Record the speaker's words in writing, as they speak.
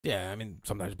Yeah, I mean,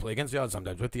 sometimes you play against the odds,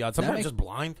 sometimes with the odds, sometimes just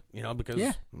blind, you know, because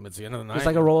it's the end of the night. It's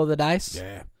like a roll of the dice.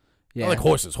 Yeah. Yeah. I like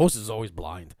horses. Horses is always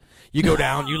blind. You go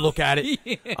down, you look at it.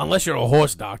 Unless you're a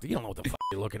horse doctor, you don't know what the fuck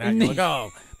you're looking at. You're like, oh,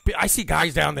 I see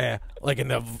guys down there like in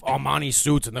the Armani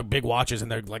suits and the big watches,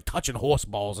 and they're like touching horse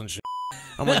balls and shit.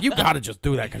 I'm like, you gotta just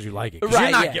do that because you like it. Right?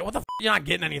 You're not what the fuck? You're not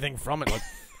getting anything from it. Like,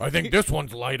 I think this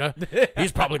one's lighter.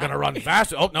 He's probably gonna run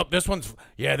faster. Oh nope, this one's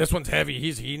heavy.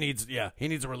 He needs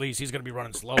a release. He's gonna be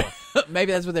running slower.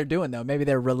 Maybe that's what they're doing though. Maybe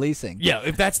they're releasing. Yeah,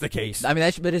 if that's the case. I mean,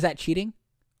 but is that cheating?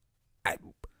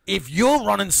 If you're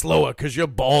running slower because your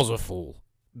balls are full,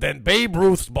 then Babe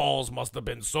Ruth's balls must have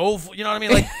been so full. You know what I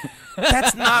mean? Like,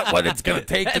 that's not what it's going to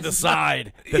take to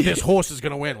decide that this horse is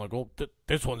going to win. Like, oh,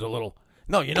 this one's a little...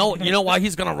 No, you know why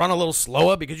he's going to run a little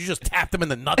slower? Because you just tapped him in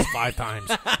the nuts 5 times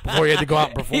before he had to go out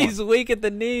and perform. He's weak at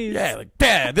the knees. Yeah, like,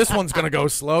 Dad, this one's going to go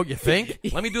slow, you think?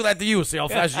 Let me do that to you, see how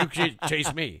fast you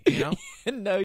chase me, you know? No